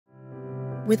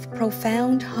With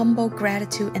profound, humble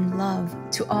gratitude and love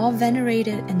to all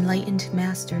venerated enlightened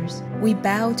masters, we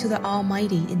bow to the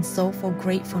Almighty in soulful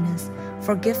gratefulness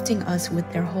for gifting us with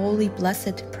their holy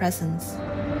blessed presence.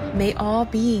 May all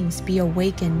beings be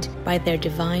awakened by their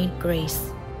divine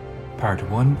grace. Part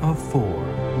 1 of 4.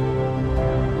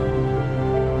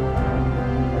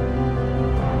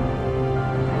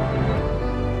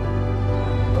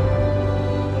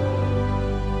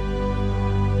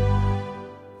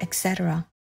 Etc.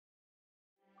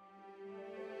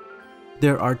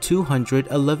 There are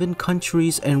 211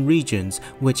 countries and regions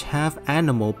which have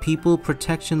animal people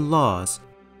protection laws.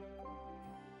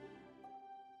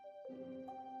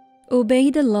 Obey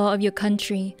the law of your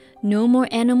country. No more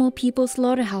animal people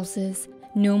slaughterhouses.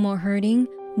 No more hurting.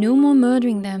 No more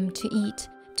murdering them to eat,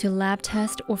 to lab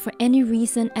test, or for any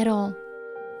reason at all.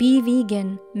 Be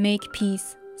vegan. Make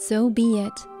peace. So be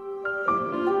it.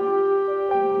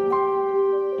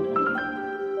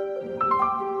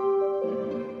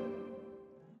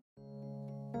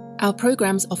 Our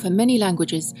programs offer many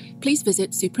languages. Please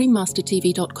visit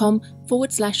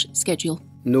suprememastertv.com/schedule.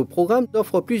 Nos programmes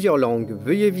offrent plusieurs langues.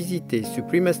 Veuillez visiter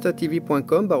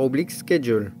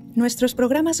suprememastertv.com/schedule. Nuestros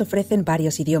programas ofrecen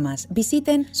varios idiomas.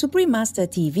 Visiten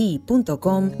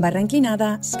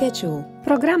suprememastertv.com/schedule.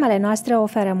 Programele noastre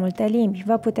oferă multe limbi.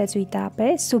 Vă puteți uita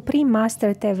pe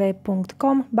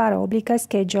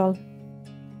suprememastertv.com/schedule.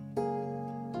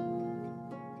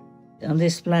 On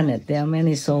this planet, there are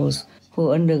many souls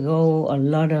who undergo a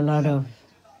lot of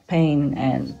pain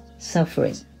and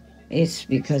suffering. It's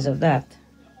because of that.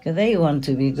 Because they want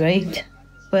to be great,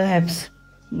 perhaps,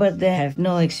 but they have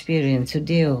no experience to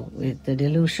deal with the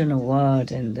delusional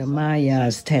world and the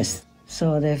Maya's test.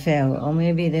 So they fail, or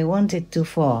maybe they wanted to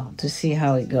fall to see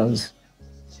how it goes.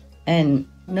 And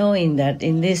knowing that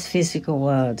in this physical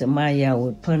world, the Maya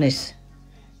would punish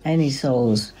any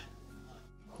souls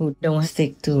who don't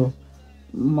stick to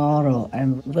moral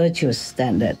and virtuous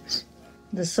standards.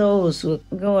 The souls will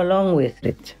go along with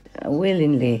it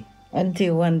willingly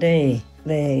until one day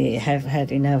they have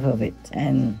had enough of it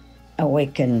and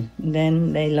awaken.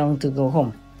 Then they long to go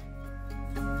home.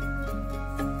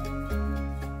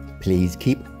 Please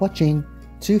keep watching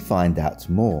to find out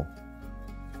more.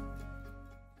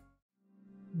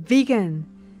 Vegan,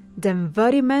 the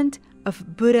embodiment of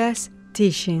Buddha's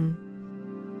teaching.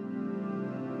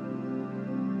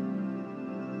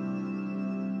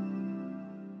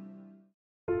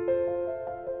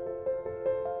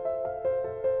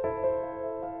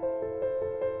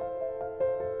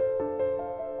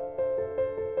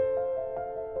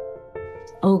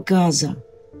 O Gaza,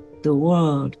 the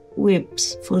world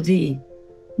weeps for thee.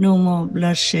 No more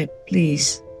bloodshed,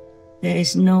 please. There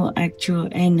is no actual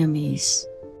enemies.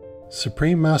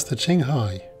 Supreme Master Ching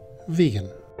Hai, vegan.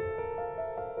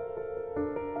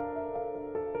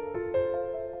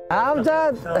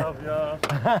 أمجد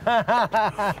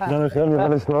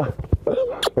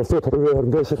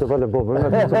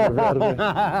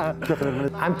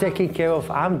I'm taking care of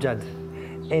Amjad,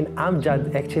 and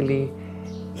Amjad actually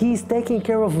he's taking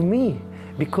care of me,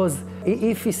 because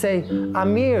if he say,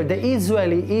 Amir, the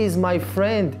Israeli is my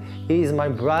friend, he is my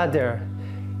brother,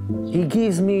 he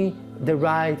gives me the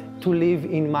right to live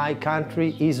in my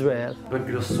country, Israel.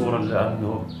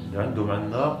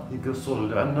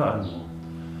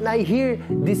 And I hear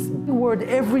this word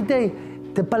every day,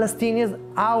 the Palestinians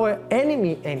are our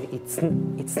enemy, and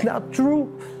it's not true.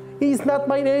 He's not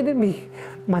my enemy.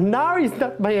 Manar is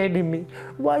not my enemy.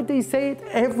 Why they say it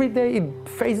every day in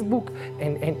Facebook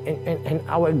and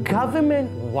our government?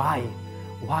 Why?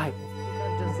 Why?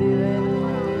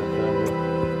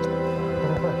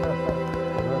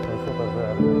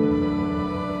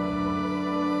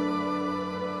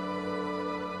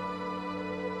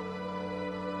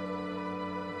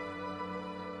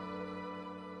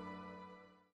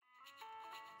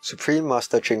 Supreme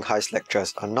Master Ching Hai's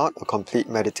lectures are not a complete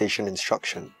meditation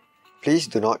instruction. Please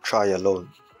do not try alone.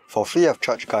 For free of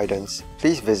charge guidance,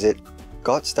 please visit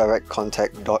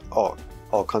godsdirectcontact.org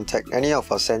or contact any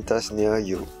of our centers near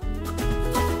you.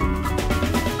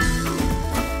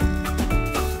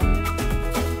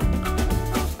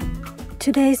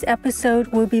 Today's episode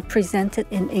will be presented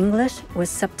in English with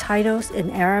subtitles in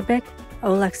Arabic,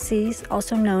 Aulacese,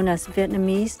 also known as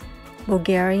Vietnamese,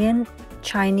 Bulgarian,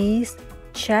 Chinese,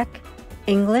 Czech,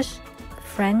 English,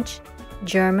 French,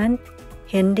 German,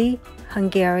 Hindi,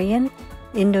 Hungarian,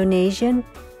 Indonesian,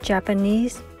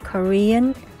 Japanese,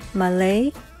 Korean,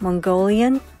 Malay,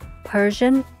 Mongolian,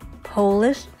 Persian,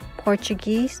 Polish,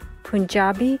 Portuguese,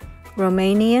 Punjabi,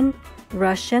 Romanian,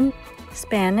 Russian,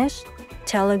 Spanish,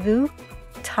 Telugu,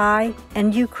 Thai,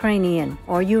 and Ukrainian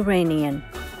or Uranian.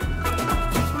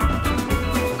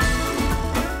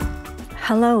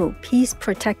 Hello,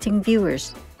 peace-protecting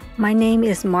viewers. My name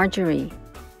is Marjorie.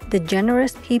 The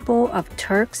generous people of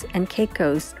Turks and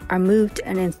Caicos are moved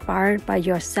and inspired by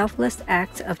your selfless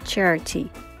acts of charity.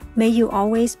 May you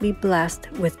always be blessed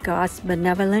with God's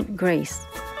benevolent grace.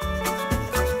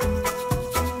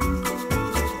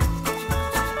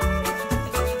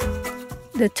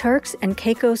 The Turks and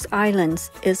Caicos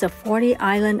Islands is a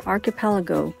 40-island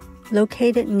archipelago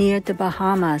located near the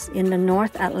Bahamas in the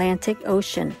North Atlantic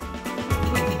Ocean.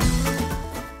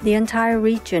 The entire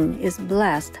region is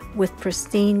blessed with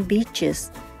pristine beaches,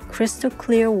 crystal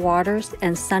clear waters,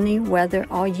 and sunny weather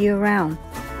all year round.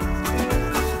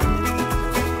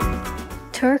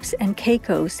 Turks and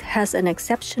Caicos has an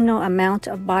exceptional amount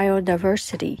of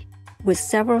biodiversity, with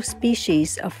several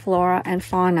species of flora and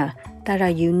fauna that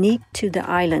are unique to the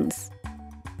islands.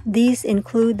 These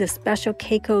include the special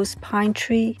Caicos pine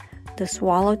tree, the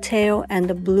swallowtail, and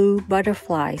the blue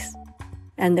butterflies,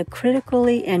 and the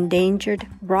critically endangered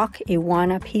rock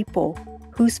iguana people,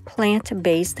 whose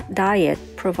plant-based diet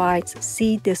provides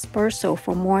seed dispersal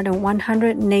for more than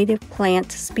 100 native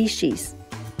plant species.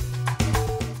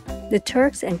 The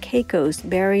Turks and Caicos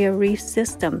Barrier Reef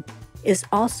System is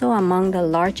also among the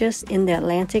largest in the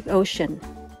Atlantic Ocean.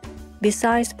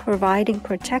 Besides providing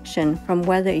protection from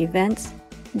weather events,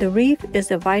 the reef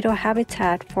is a vital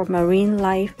habitat for marine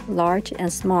life, large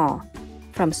and small,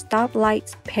 from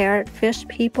stoplights parrotfish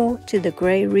people to the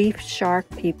gray reef shark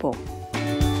people.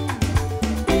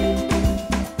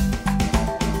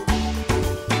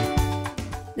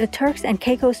 The Turks and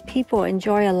Caicos people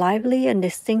enjoy a lively and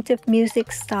distinctive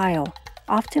music style,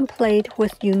 often played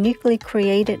with uniquely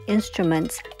created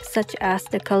instruments such as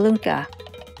the kalunka.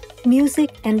 Music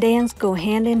and dance go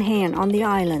hand in hand on the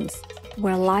islands,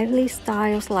 where lively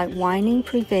styles like whining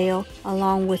prevail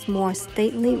along with more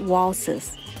stately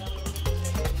waltzes.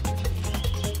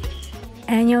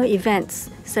 Annual events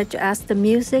such as the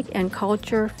Music and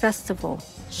Culture Festival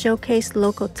showcase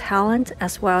local talent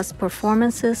as well as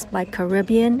performances by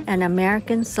Caribbean and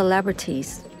American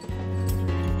celebrities.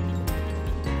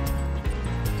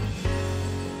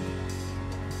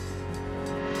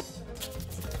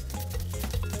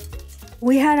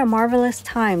 We had a marvelous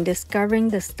time discovering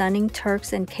the stunning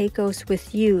Turks and Caicos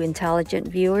with you, intelligent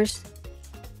viewers.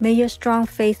 May your strong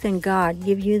faith in God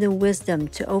give you the wisdom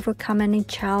to overcome any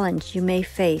challenge you may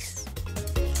face.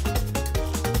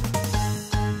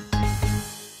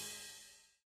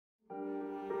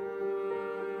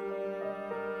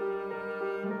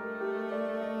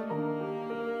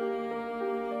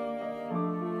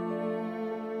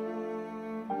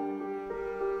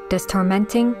 Does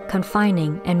tormenting,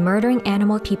 confining, and murdering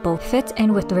animal people fit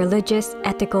in with religious,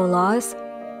 ethical laws?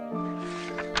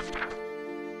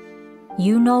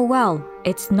 You know well,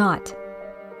 it's not.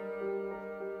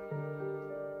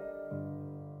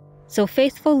 So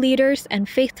faithful leaders and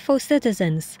faithful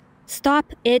citizens, stop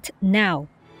it now.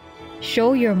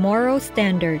 Show your moral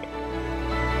standard.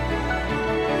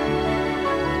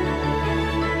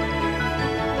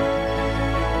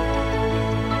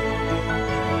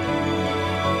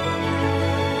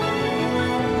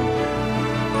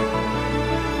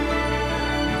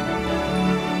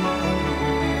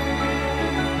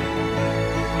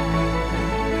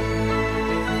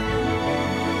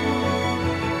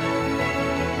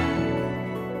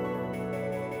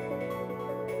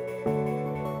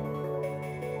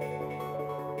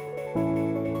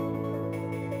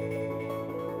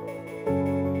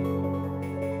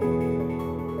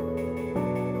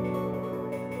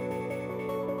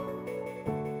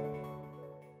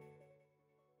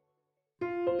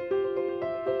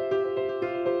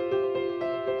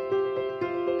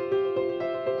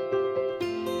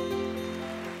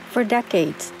 For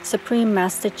decades, Supreme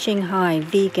Master Ching Hai,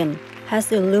 vegan,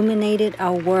 has illuminated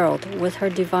our world with her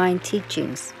divine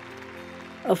teachings.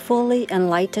 A fully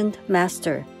enlightened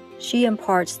master, she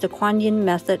imparts the Kuan Yin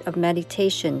method of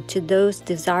meditation to those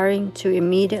desiring to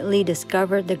immediately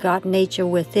discover the God nature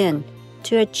within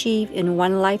to achieve in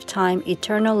one lifetime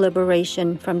eternal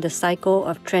liberation from the cycle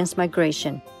of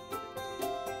transmigration.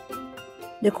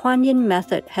 The Kuan Yin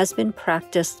method has been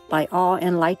practiced by all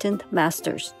enlightened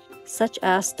masters, such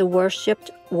as the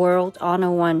worshipped World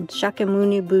Honor One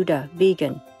Shakyamuni Buddha,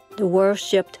 vegan, the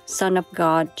worshipped Son of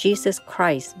God Jesus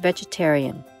Christ,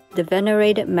 vegetarian, the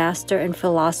venerated Master and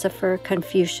Philosopher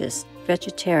Confucius,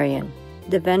 vegetarian,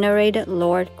 the venerated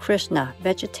Lord Krishna,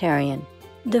 vegetarian,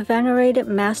 the venerated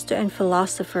Master and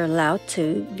Philosopher Lao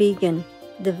Tzu, vegan,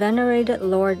 the venerated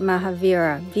Lord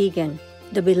Mahavira, vegan,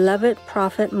 the beloved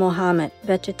Prophet Muhammad,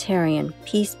 vegetarian,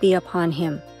 peace be upon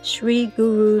him, Sri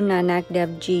Guru Nanak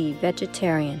Dev Ji,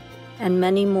 vegetarian, and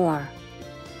many more.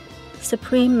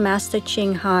 Supreme Master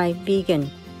Ching Hai Vegan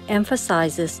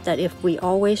emphasizes that if we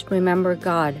always remember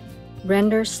God,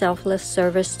 render selfless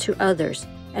service to others,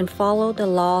 and follow the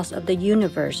laws of the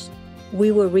universe,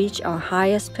 we will reach our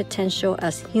highest potential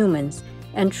as humans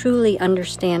and truly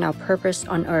understand our purpose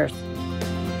on earth.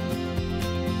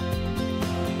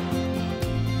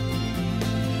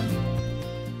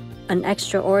 An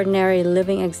extraordinary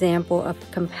living example of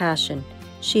compassion,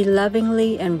 she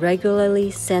lovingly and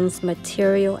regularly sends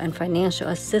material and financial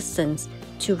assistance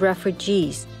to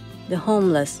refugees, the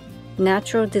homeless,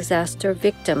 natural disaster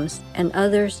victims, and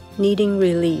others needing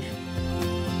relief.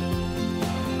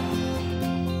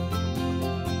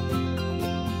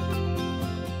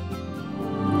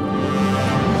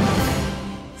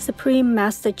 Supreme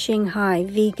Master Ching Hai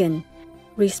Vegan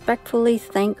respectfully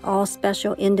thank all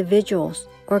special individuals,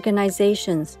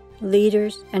 organizations,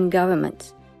 leaders, and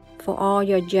governments for all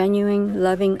your genuine,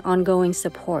 loving, ongoing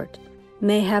support.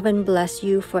 May heaven bless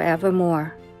you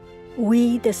forevermore.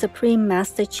 We, the Supreme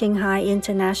Master Ching Hai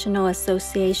International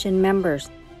Association members,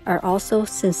 are also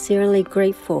sincerely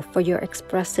grateful for your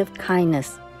expressive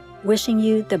kindness, wishing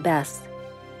you the best.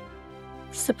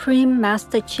 Supreme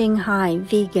Master Ching Hai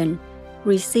Vegan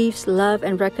receives love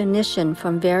and recognition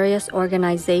from various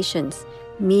organizations,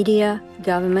 media,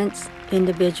 governments,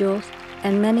 individuals,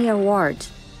 and many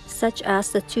awards, such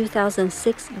as the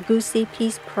 2006 Gusi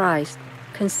Peace Prize,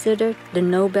 considered the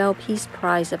Nobel Peace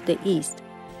Prize of the East,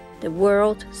 the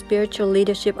World Spiritual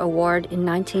Leadership Award in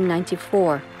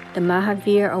 1994, the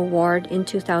Mahavir Award in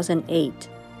 2008,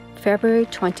 February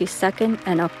 22nd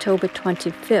and October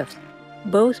 25th,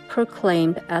 both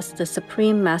proclaimed as the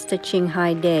Supreme Master Ching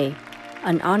Hai Day,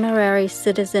 an honorary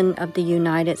citizen of the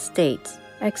United States,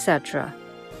 etc.,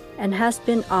 and has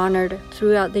been honored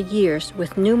throughout the years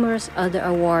with numerous other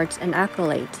awards and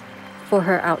accolades for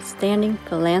her outstanding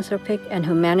philanthropic and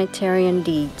humanitarian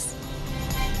deeds.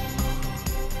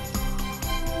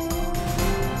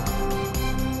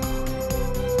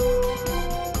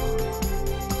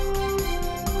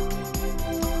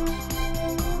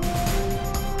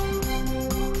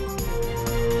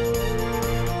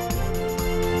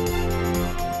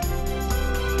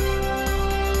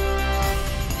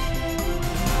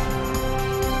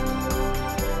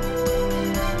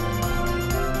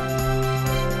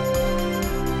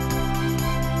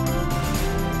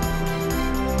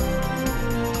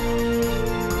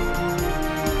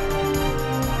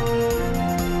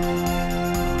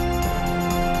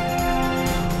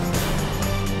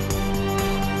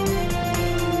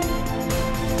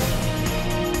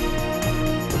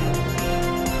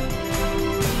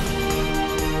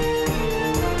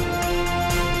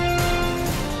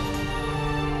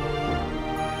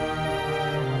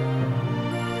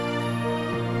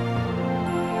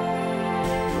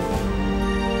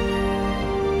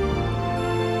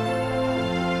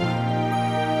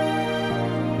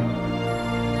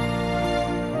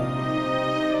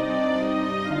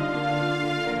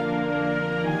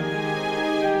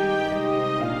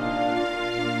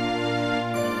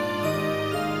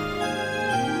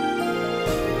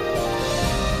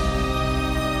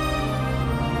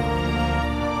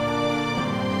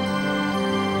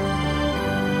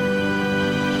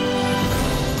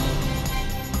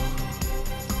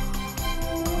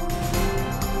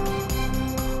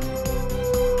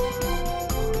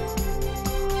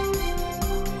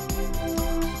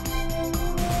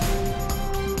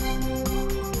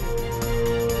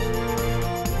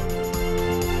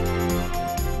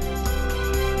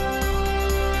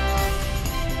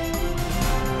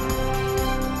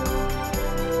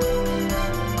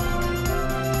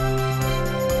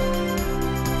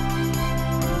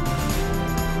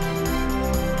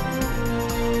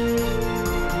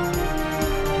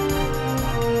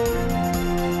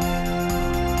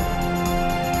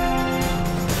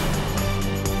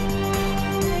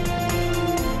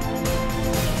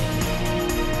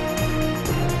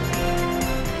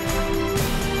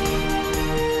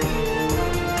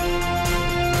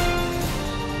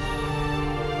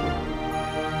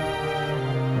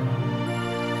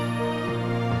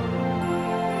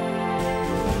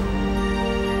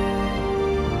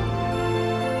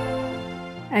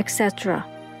 Etc.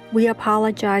 We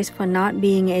apologize for not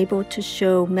being able to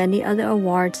show many other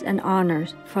awards and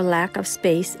honors for lack of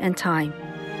space and time.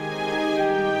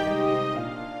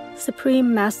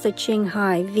 Supreme Master Ching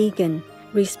Hai Vegan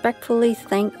respectfully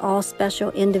thank all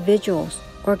special individuals,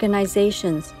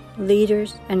 organizations,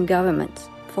 leaders, and governments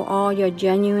for all your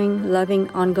genuine, loving,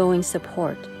 ongoing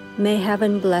support. May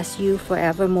heaven bless you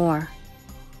forevermore.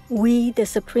 We, the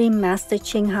Supreme Master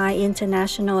Ching Hai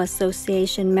International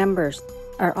Association members,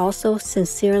 are also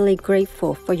sincerely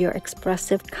grateful for your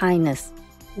expressive kindness,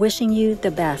 wishing you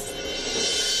the best.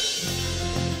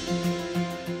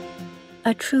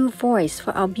 A true voice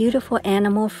for our beautiful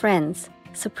animal friends,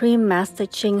 Supreme Master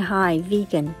Ching Hai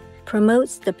Vegan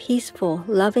promotes the peaceful,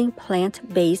 loving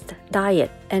plant-based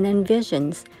diet and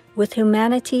envisions, with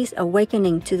humanity's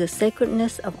awakening to the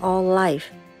sacredness of all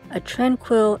life, a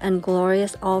tranquil and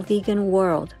glorious all-vegan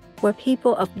world where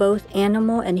people of both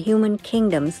animal and human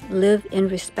kingdoms live in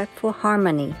respectful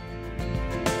harmony.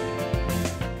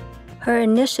 Her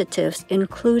initiatives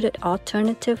included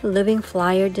alternative living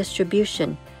flyer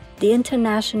distribution, the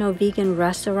International Vegan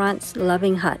Restaurants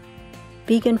Loving Hut,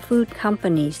 vegan food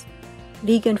companies,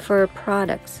 vegan fur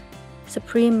products,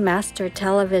 Supreme Master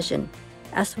Television,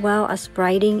 as well as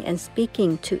writing and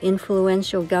speaking to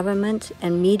influential government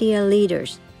and media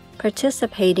leaders,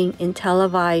 participating in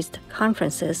televised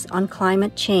conferences on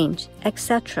climate change,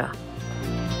 etc.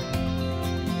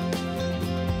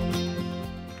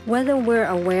 Whether we're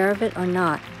aware of it or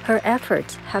not, her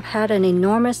efforts have had an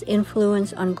enormous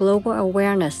influence on global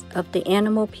awareness of the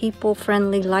animal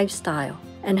people-friendly lifestyle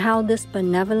and how this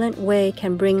benevolent way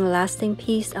can bring lasting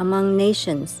peace among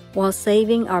nations while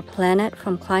saving our planet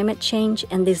from climate change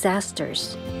and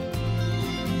disasters.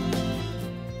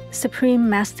 Supreme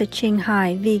Master Ching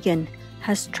Hai Vegan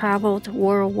has traveled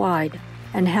worldwide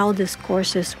and held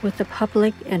discourses with the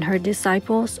public and her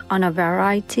disciples on a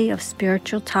variety of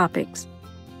spiritual topics.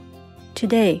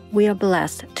 Today, we are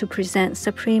blessed to present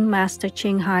Supreme Master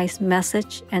Ching Hai's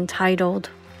message entitled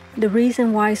The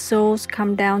Reason Why Souls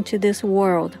Come Down to This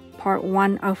World, Part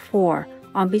 1 of 4,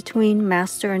 on Between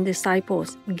Master and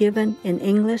Disciples, given in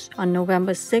English on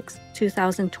November 6,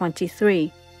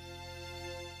 2023.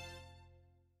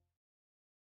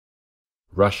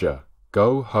 Russia,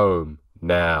 go home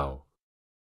now.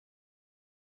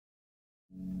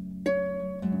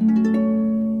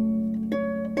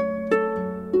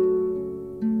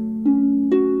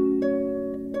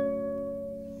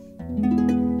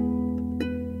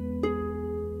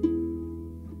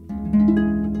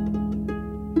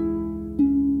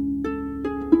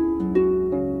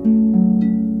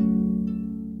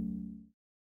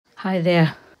 Hi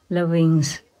there,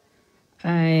 lovings.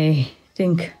 I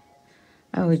think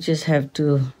I would just have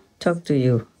to talk to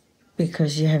you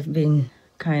because you have been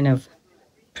kind of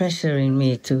pressuring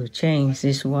me to change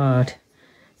this world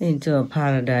into a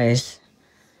paradise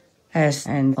as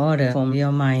an order from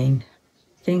your mind.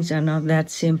 Things are not that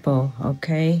simple,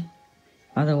 okay?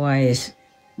 Otherwise,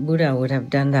 Buddha would have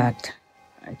done that.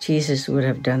 Jesus would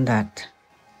have done that.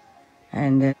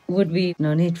 And there would be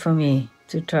no need for me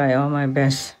to try all my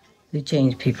best to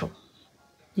change people.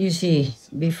 You see,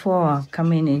 before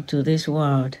coming into this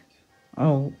world,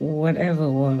 or whatever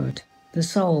world, the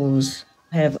souls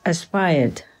have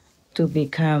aspired to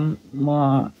become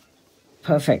more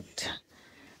perfect,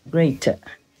 greater,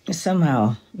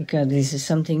 somehow, because this is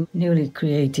something newly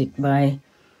created by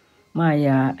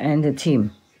Maya and the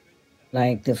team.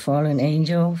 Like the fallen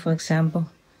angel, for example,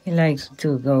 he likes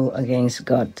to go against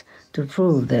God to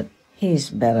prove that he is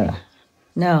better.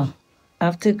 Now,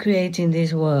 after creating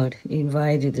this world, he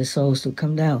invited the souls to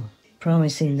come down,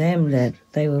 promising them that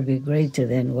they will be greater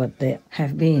than what they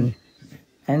have been.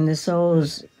 And the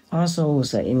souls, all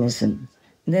souls are innocent,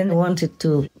 then wanted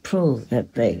to prove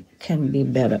that they can be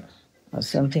better or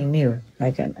something new,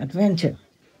 like an adventure.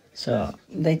 So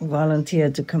they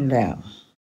volunteered to come down.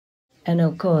 And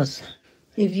of course,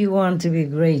 if you want to be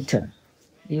greater,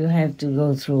 you have to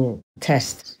go through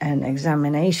tests and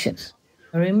examinations.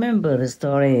 Remember the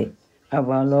story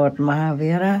about Lord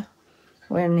Mahavira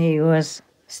when he was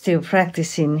still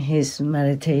practicing his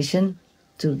meditation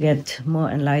to get more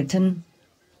enlightened.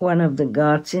 One of the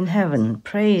gods in heaven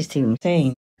praised him,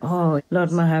 saying, "Oh,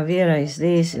 Lord Mahavira is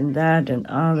this and that and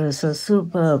others, so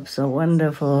superb, so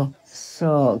wonderful,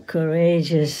 so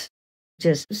courageous,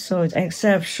 just so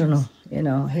exceptional." You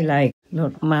know, he liked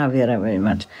Lord Mahavira very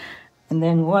much. And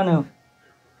then one of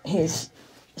his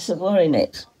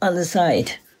subordinates on the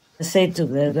side said to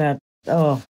the god,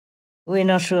 "Oh, we're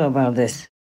not sure about this.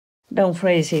 Don't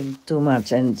praise him too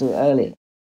much and too early.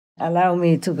 Allow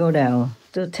me to go down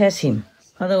to test him.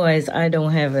 Otherwise, I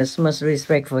don't have as much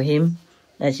respect for him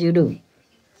as you do.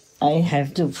 I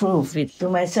have to prove it to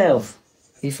myself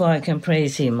before I can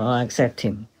praise him or accept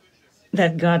him."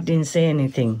 That God didn't say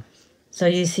anything. So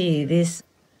you see, this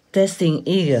testing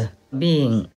eager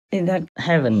being in that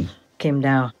heaven came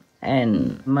down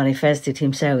and manifested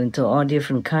himself into all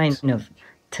different kinds of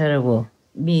terrible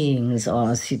beings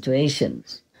or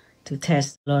situations to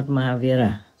test Lord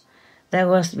Mahavira. That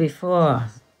was before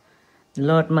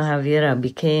Lord Mahavira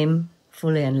became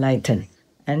fully enlightened,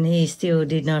 and he still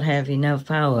did not have enough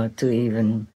power to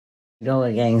even go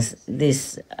against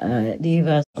this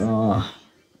diva or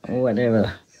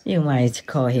whatever you might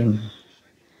call him.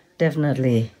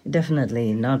 Definitely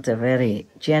not a very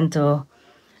gentle,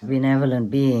 benevolent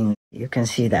being. You can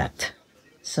see that.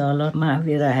 So Lord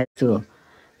Mahavira had to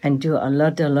endure a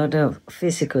lot of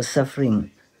physical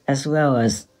suffering as well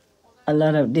as a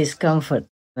lot of discomfort,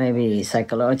 maybe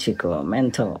psychological,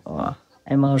 mental, or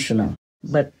emotional.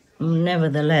 But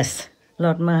nevertheless,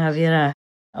 Lord Mahavira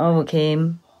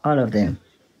overcame all of them.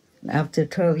 After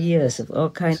 12 years of all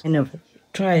kinds of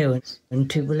trials and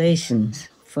tribulations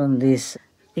from this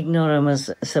ignoramus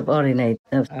subordinate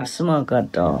of a small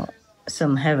god or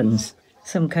some heavens,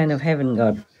 some kind of heaven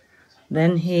god,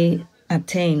 then he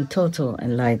attained total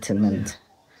enlightenment.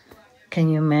 Can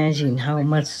you imagine how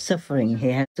much suffering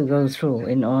he had to go through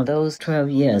in all those 12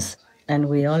 years? And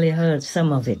we only heard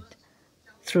some of it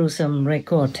through some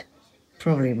record,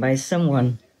 probably by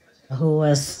someone who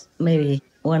was maybe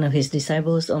one of his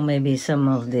disciples or maybe some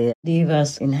of the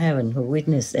devas in heaven who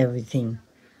witnessed everything,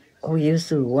 who used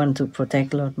to want to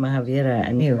protect Lord Mahavira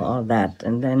and knew all that.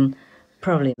 And then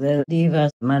probably the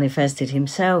deva manifested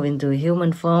himself into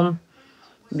human form,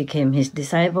 became his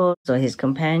disciple or his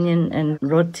companion, and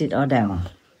wrote it all down.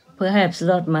 Perhaps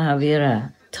Lord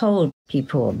Mahavira told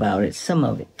people about it, some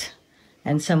of it,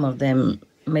 and some of them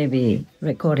maybe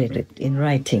recorded it in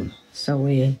writing. So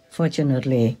we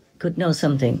fortunately could know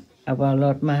something about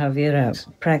Lord Mahavira's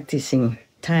practicing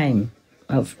time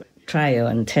of trial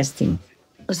and testing.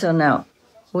 So now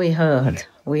we heard,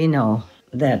 we know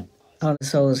that all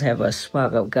souls have a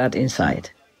spark of God inside,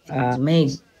 are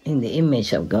made in the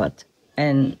image of God,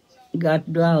 and God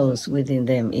dwells within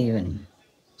them even.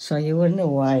 So you wonder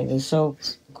why the soul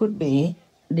could be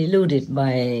deluded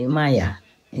by Maya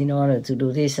in order to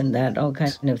do this and that, all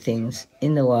kinds of things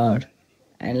in the world,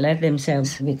 and let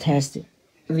themselves be tested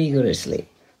vigorously,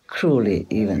 cruelly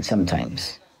even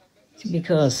sometimes. It's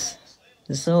because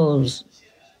the souls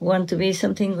want to be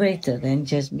something greater than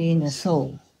just being a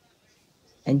soul,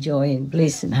 enjoying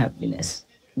bliss and happiness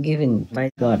given by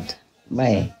God,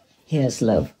 by His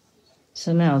love.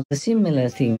 So now the similar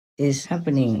thing is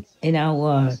happening in our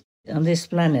world. On this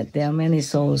planet, there are many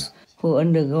souls who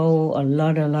undergo a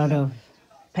lot of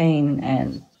pain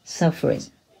and suffering.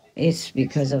 It's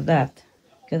because of that.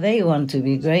 Because they want to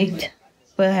be great,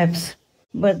 perhaps,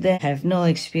 but they have no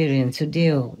experience to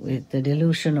deal with the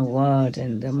delusional world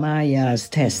and the Maya's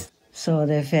test. So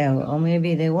they fail, or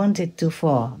maybe they wanted to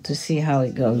fall to see how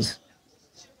it goes.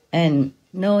 And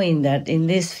knowing that in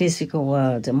this physical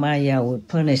world, the Maya would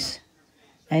punish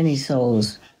any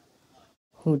souls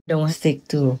who don't stick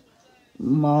to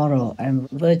moral and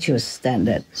virtuous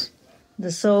standards.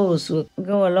 The souls will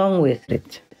go along with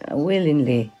it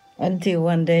willingly until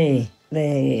one day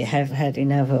they have had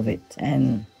enough of it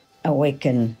and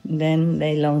awaken. Then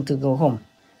they long to go home.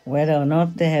 Whether or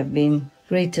not they have been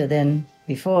greater than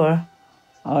before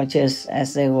or just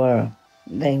as they were,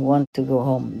 they want to go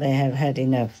home. They have had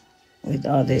enough with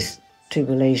all this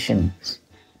tribulation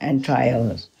and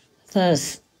trials.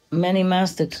 Thus, many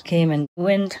masters came and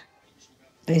went.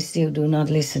 They still do not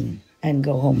listen and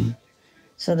go home.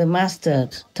 So the master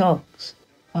talks,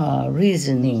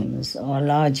 reasonings, or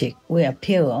logic will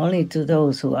appeal only to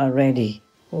those who are ready,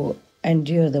 who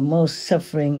endure the most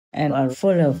suffering and are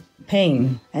full of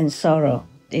pain and sorrow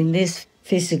in this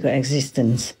physical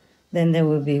existence. Then they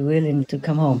will be willing to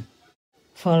come home,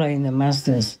 following the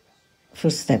master's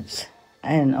footsteps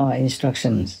and or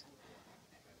instructions.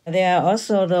 There are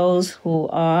also those who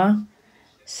are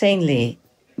saintly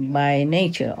by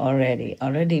nature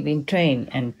already been trained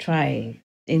and tried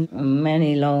in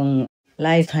many long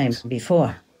lifetimes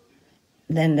before.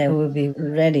 Then they will be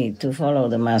ready to follow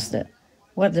the master.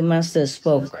 What the master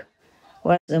spoke,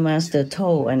 what the master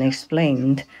told and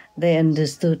explained, they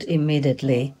understood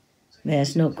immediately.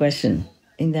 There's no question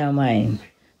in their mind.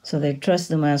 So they trust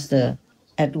the master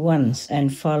at once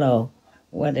and follow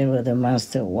whatever the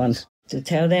master wants to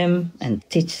tell them and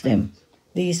teach them.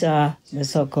 These are the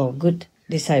so-called good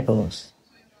disciples.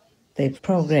 They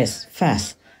progress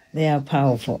fast, they are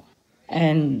powerful,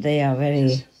 and they are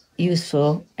very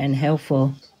useful and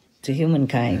helpful to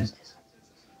humankind.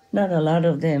 Not a lot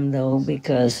of them, though,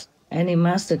 because any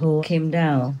master who came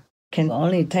down can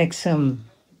only take some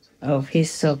of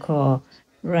his so-called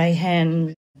right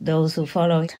hand. Those who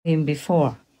followed him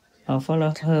before or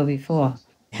followed her before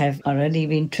have already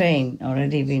been trained,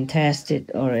 already been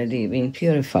tested, already been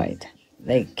purified.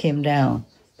 They came down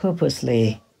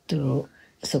purposely to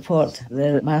support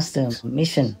the master's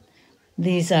mission.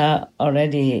 These are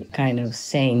already kind of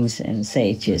saints and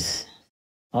sages,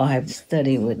 or have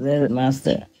studied with the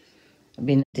master,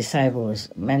 been disciples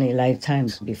many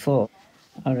lifetimes before.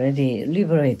 already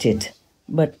liberated,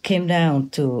 but came down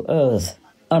to earth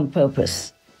on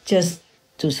purpose, just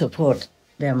to support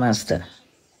their master.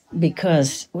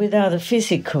 Because without a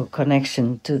physical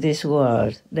connection to this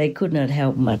world, they could not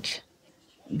help much.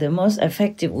 The most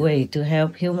effective way to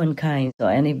help humankind or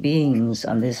any beings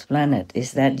on this planet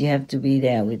is that you have to be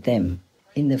there with them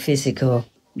in the physical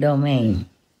domain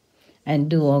and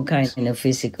do all kinds of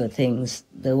physical things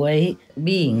the way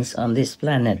beings on this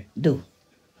planet do.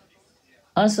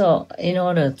 Also, in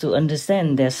order to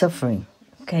understand their suffering,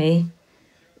 okay?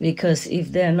 Because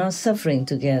if they're not suffering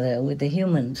together with the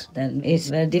humans, then it's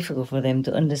very difficult for them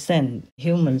to understand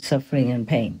human suffering and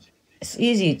pain. It's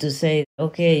easy to say,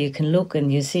 okay, you can look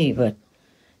and you see, but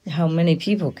how many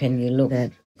people can you look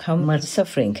at? How much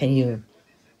suffering can you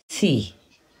see?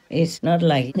 It's not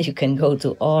like you can go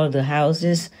to all the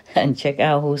houses and check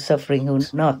out who's suffering,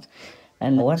 who's not,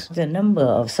 and what's the number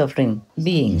of suffering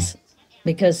beings.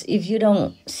 Because if you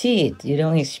don't see it, you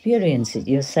don't experience it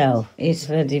yourself, it's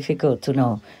very difficult to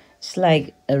know. It's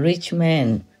like a rich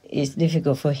man, it's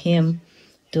difficult for him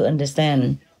to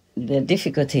understand the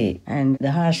difficulty and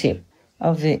the hardship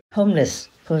of the homeless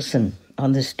person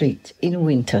on the street in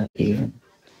winter even,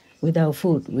 without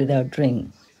food, without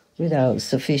drink, without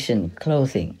sufficient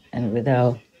clothing, and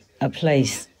without a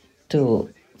place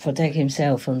to protect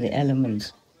himself from the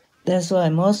elements. That's why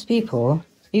most people,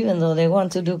 even though they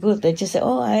want to do good, they just say,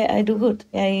 oh, I do good.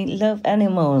 I love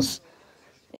animals.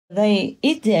 They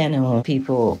eat the animal,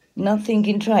 people, not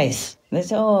thinking twice. They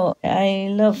say, oh, I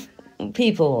love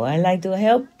people. I like to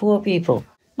help poor people.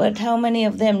 But how many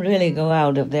of them really go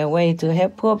out of their way to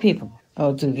help poor people?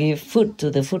 Or to give food to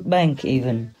the food bank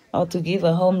even? Or to give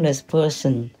a homeless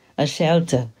person a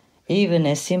shelter, even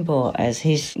as simple as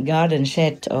his garden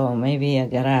shed or maybe a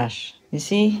garage? You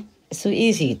see? It's so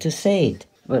easy to say it,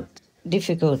 but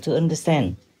difficult to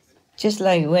understand. Just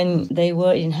like when they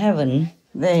were in heaven,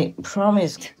 they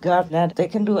promised God that they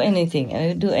can do anything,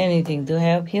 to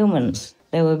help humans.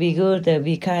 They will be good, they will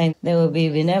be kind, they will be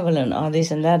benevolent, all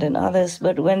this and that and others.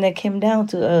 But when they came down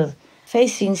to earth,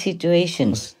 facing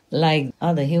situations like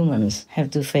other humans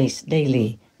have to face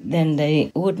daily, then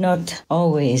they would not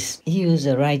always use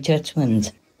the right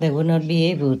judgment. They would not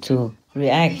be able to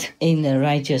react in the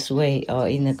righteous way or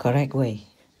in the correct way.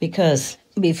 Because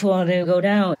before they go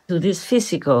down to this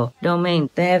physical domain,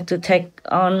 they have to take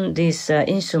on this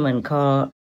instrument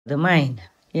called the mind.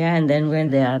 Yeah, and then when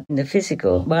they are in the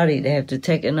physical body, they have to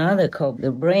take another called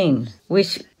the brain,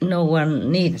 which no one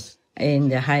needs in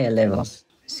the higher levels.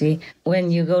 See,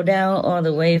 when you go down all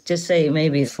the way, just say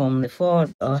maybe from the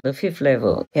 4th or the 5th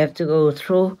level, you have to go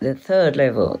through the 3rd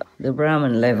level, the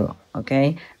Brahman level,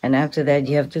 okay? And after that,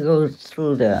 you have to go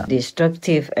through the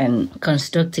destructive and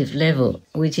constructive level,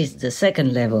 which is the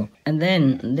 2nd level. And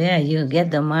then there you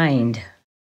get the mind.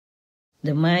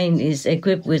 The mind is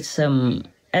equipped with some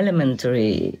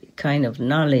elementary kind of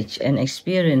knowledge and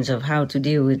experience of how to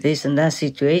deal with this and that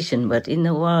situation. But in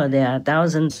the world, there are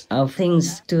thousands of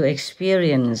things to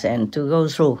experience and to go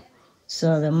through.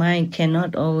 So the mind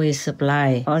cannot always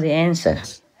supply all the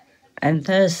answers. And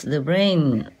thus, the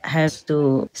brain has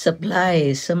to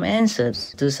supply some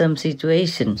answers to some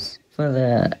situations for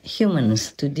the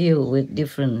humans to deal with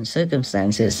different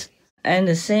circumstances. And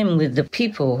the same with the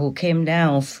people who came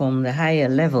down from the higher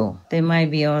level. They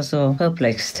might be also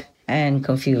perplexed and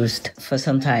confused for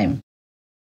some time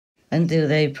until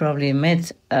they probably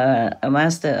met a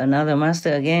master, another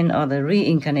master again, or the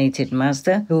reincarnated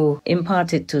master who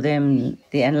imparted to them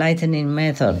the enlightening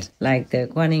method, like the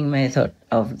Guanyin method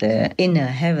of the inner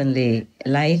heavenly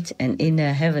light and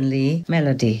inner heavenly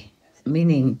melody,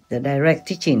 meaning the direct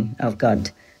teaching of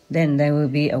God. Then they will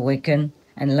be awakened,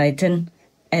 enlightened,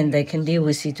 and they can deal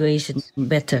with situations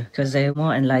better because they are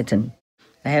more enlightened.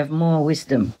 They have more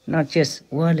wisdom, not just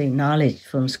worldly knowledge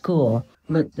from school,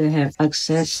 but they have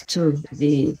access to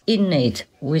the innate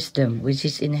wisdom which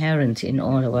is inherent in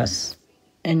all of us.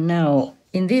 And now,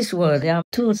 in this world, there are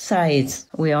two sides.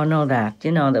 We all know that,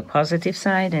 the positive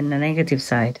side and the negative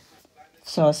side.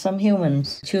 So some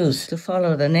humans choose to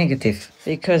follow the negative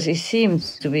because it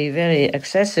seems to be very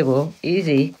accessible,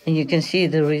 easy, and you can see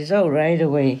the result right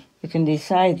away. You can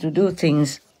decide to do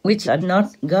things which are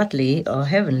not godly or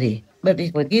heavenly, but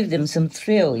it would give them some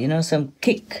thrill, some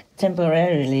kick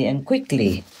temporarily and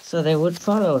quickly. So they would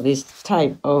follow this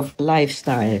type of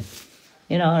lifestyle.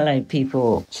 You know, like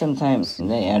people, sometimes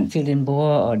they are feeling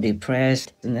bored or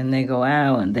depressed, and then they go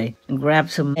out and they grab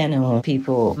some animal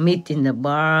people meet in the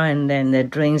bar, and then they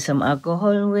drink some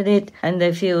alcohol with it, and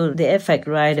they feel the effect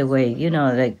right away. You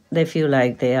know, like they feel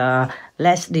like they are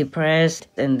less depressed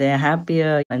and they're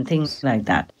happier and things like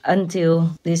that,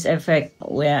 until this effect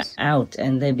wear out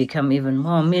and they become even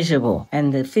more miserable.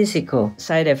 And the physical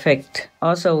side effect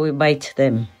also will bite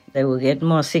them. They will get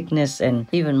more sickness and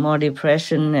even more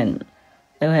depression, and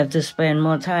they'll have to spend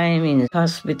more time in the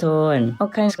hospital, and all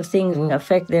kinds of things will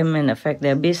affect them and affect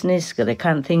their business because they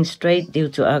can't think straight due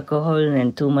to alcohol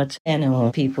and too much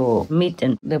animal people meat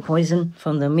and the poison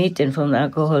from the meat and from the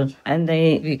alcohol. And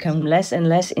they become less and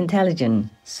less intelligent,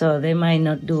 so they might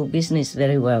not do business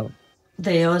very well.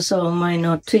 They also might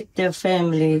not treat their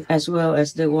family as well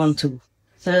as they want to.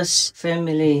 Thus,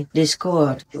 family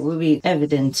discord will be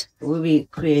evident, will be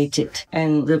created,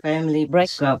 and the family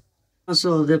breaks up.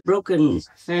 Also, the broken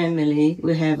family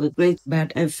will have a great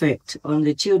bad effect on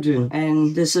the children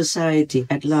and the society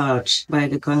at large by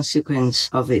the consequence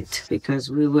of it,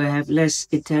 because we will have less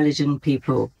intelligent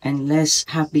people and less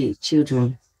happy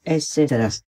children,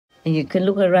 etc. And you can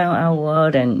look around our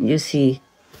world and you see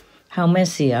how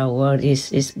messy our world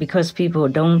is. It's because people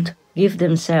don't give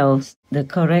themselves the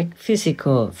correct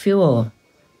physical fuel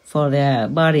for their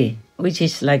body, which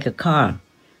is like a car.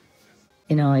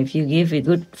 You know, if you give it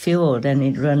good fuel, then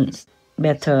it runs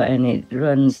better and it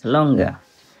runs longer,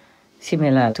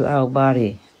 similar to our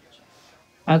body.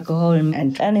 Alcohol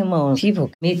and animals,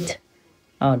 people, meat,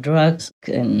 or drugs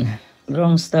and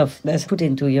wrong stuff that's put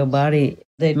into your body,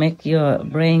 they make your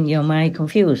brain, your mind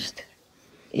confused.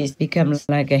 It becomes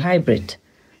like a hybrid,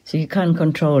 so you can't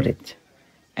control it.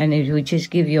 And it will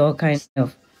just give you all kinds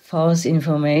of false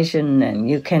information, and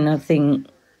you cannot think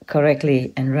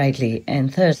correctly and rightly,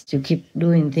 and thus you keep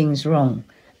doing things wrong.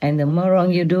 And the more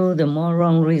wrong you do, the more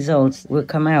wrong results will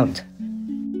come out.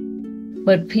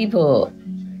 But people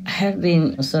have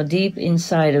been so deep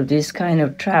inside of this kind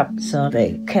of trap, so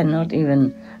they cannot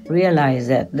even realize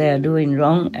that they are doing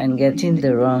wrong and getting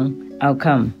the wrong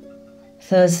outcome.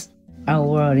 Thus, our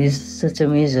world is such a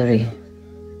misery.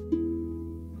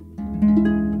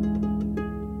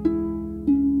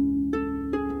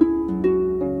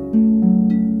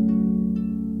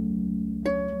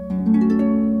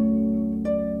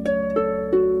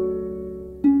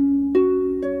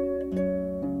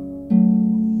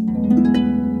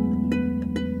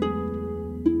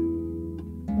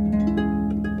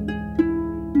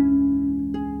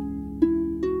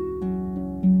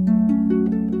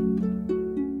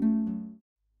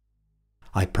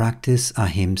 I practice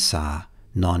ahimsa,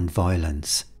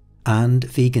 non-violence, and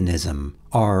veganism,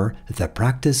 or the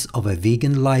practice of a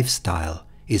vegan lifestyle,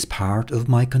 is part of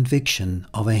my conviction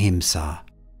of ahimsa.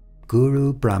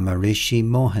 Guru Brahmarishi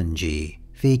Mohanji,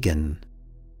 vegan.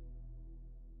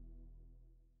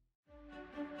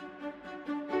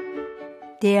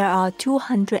 There are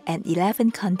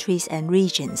 211 countries and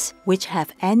regions which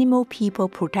have animal people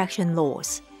protection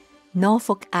laws.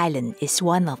 Norfolk Island is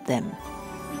one of them.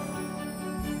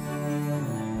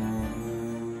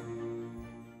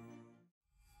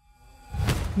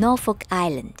 Norfolk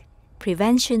Island,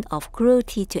 Prevention of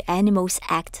Cruelty to Animals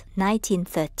Act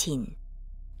 1913.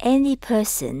 Any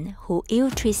person who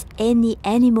ill-treats any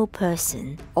animal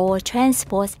person or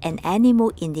transports an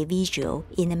animal individual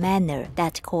in a manner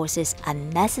that causes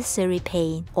unnecessary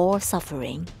pain or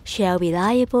suffering shall be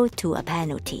liable to a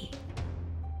penalty.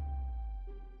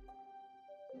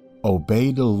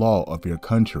 Obey the law of your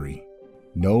country.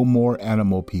 No more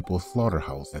animal people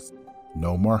slaughterhouses.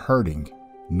 No more hurting.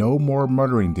 No more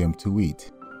murdering them to eat,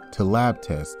 to lab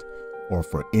test, or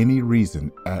for any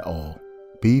reason at all.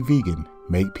 Be vegan,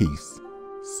 make peace.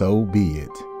 So be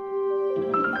it.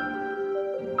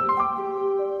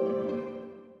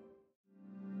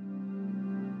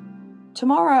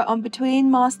 Tomorrow on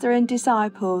Between Master and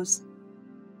Disciples.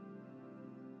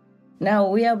 Now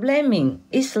we are blaming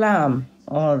Islam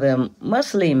or the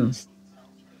Muslims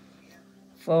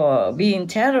for being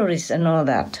terrorists and all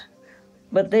that.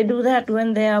 But they do that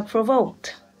when they are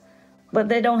provoked. But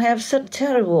they don't have such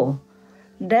terrible,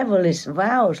 devilish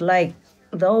vows like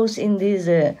those in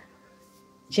this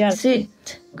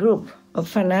Jesuit group of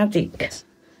fanatics.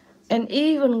 And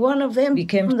even one of them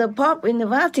became the Pope in the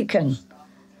Vatican.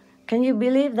 Can you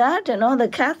believe that? And all the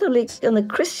Catholics and the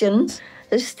Christians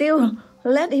still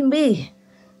let him be.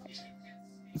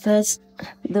 Thus,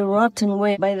 the rotten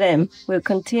way by them will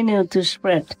continue to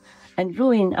spread and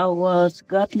ruin our world's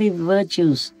godly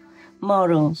virtues,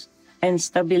 morals, and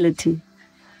stability.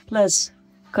 Plus,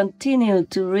 continue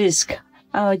to risk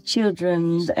our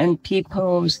children's and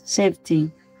people's safety,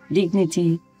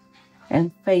 dignity,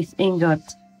 and faith in God,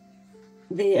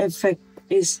 the effect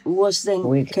is worse than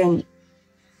we can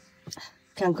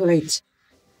calculate.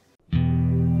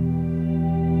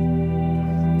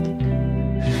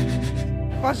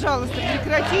 Пожалуйста,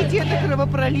 прекратите это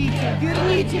кровопролитие.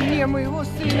 Верните мне моего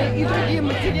сына и другим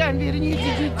матерям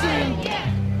верните детей.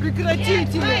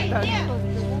 Прекратите это.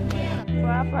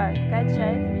 Папа,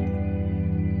 качай.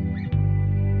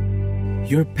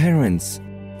 Your parents,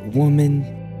 women,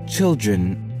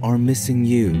 children are missing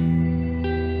you.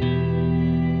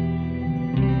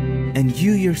 And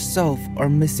you yourself are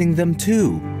missing them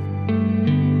too.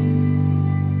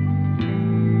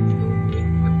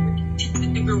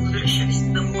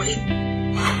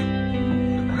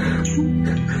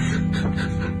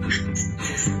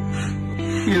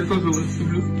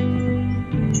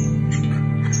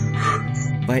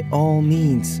 By all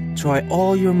means, try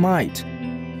all your might.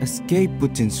 Escape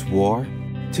Putin's war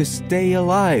to stay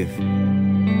alive.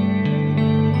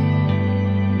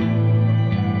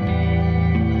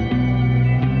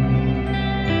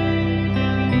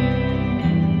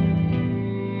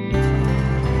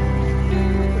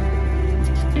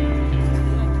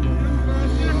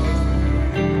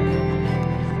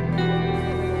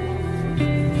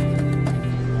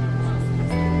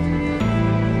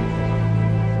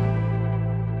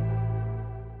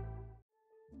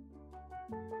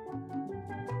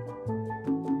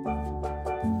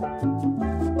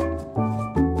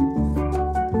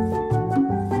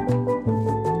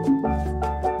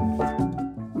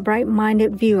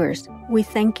 Bright-minded viewers, we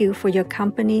thank you for your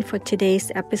company for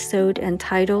today's episode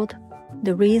entitled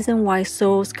The Reason Why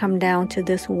Souls Come Down to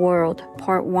This World,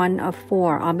 Part 1 of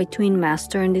 4 on Between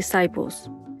Master and Disciples.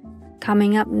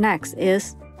 Coming up next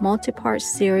is multi-part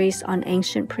series on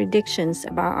ancient predictions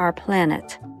about our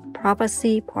planet,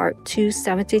 Prophecy Part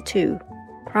 272,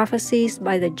 Prophecies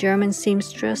by the German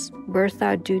seamstress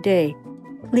Bertha Dudet.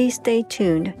 Please stay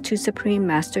tuned to Supreme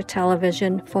Master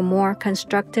Television for more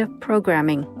constructive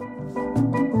programming.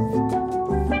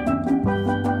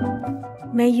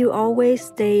 May you always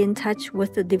stay in touch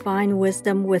with the divine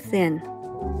wisdom within.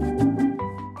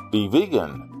 Be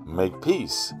vegan, make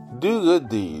peace, do good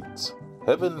deeds.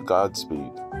 Heaven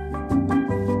Godspeed.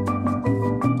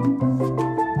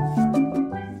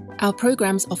 Our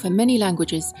programs offer many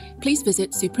languages. Please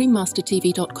visit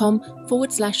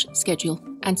suprememastertv.com/schedule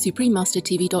and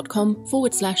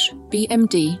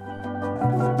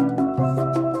suprememastertv.com/BMD.